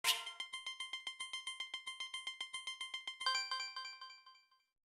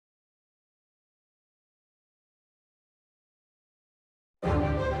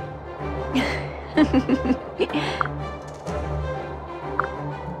I'm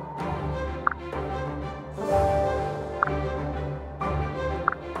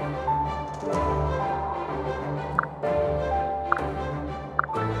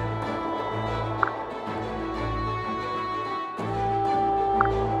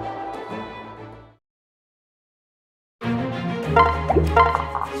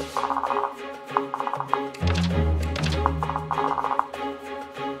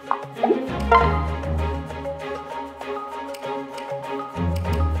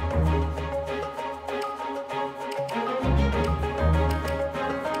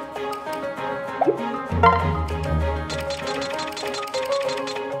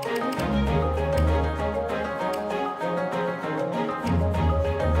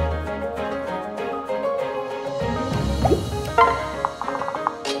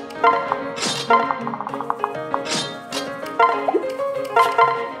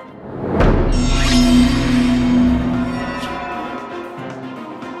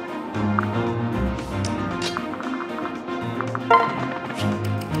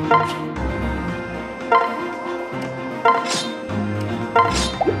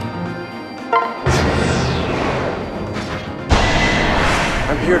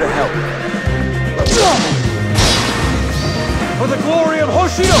here to help. For the glory of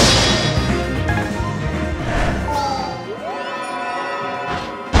Hoshino!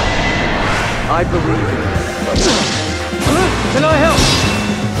 I believe in you. Can I help?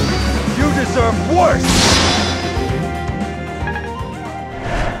 You deserve worse!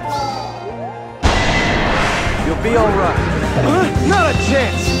 You'll be alright. Not a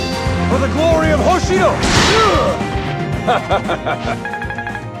chance! For the glory of Hoshino!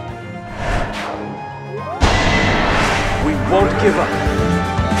 We won't give up.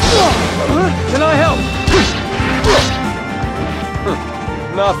 Can I help?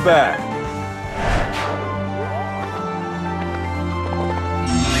 Not bad.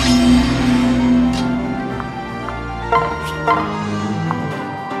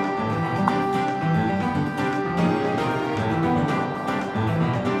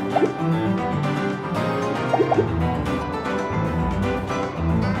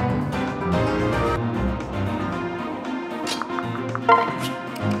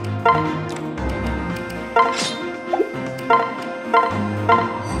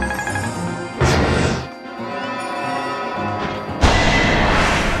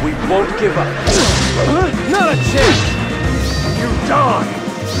 We won't give up. Not a chance! You die!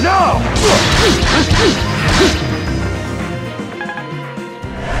 Now!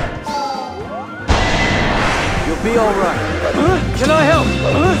 You'll be alright. Can I help?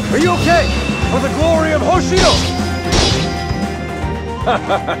 Are you okay? For the glory of Hoshino!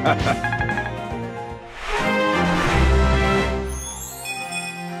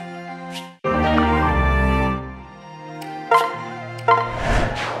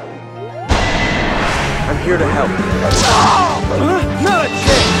 I'm here to help. Not a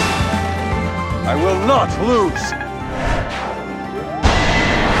chance! I will not lose.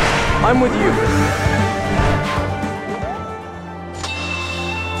 I'm with you.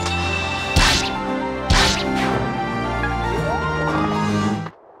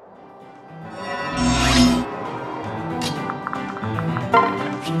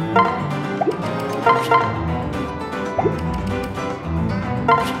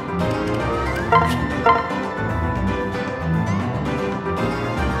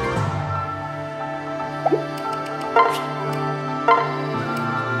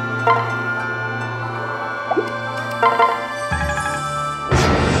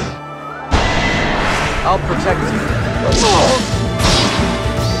 I'll protect you.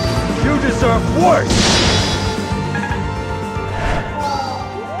 You deserve worse!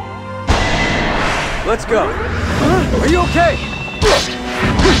 Let's go. Are you okay?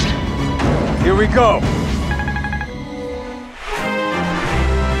 Here we go.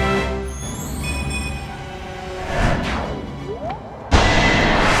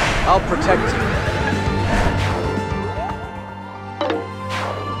 I'll protect you.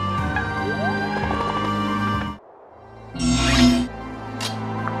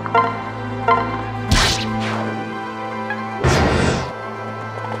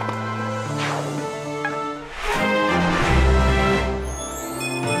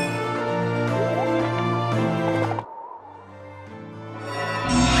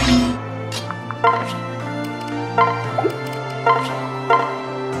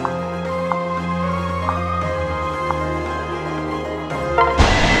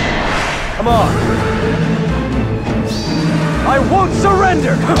 Come on! I won't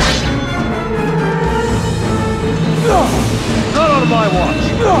surrender! Not on my watch!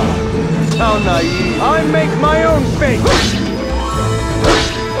 How naive. I make my own fate!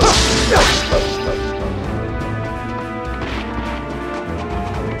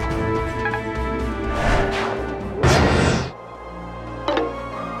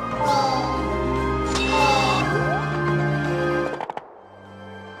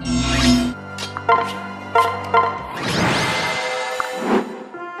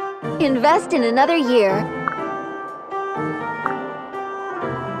 Invest in another year.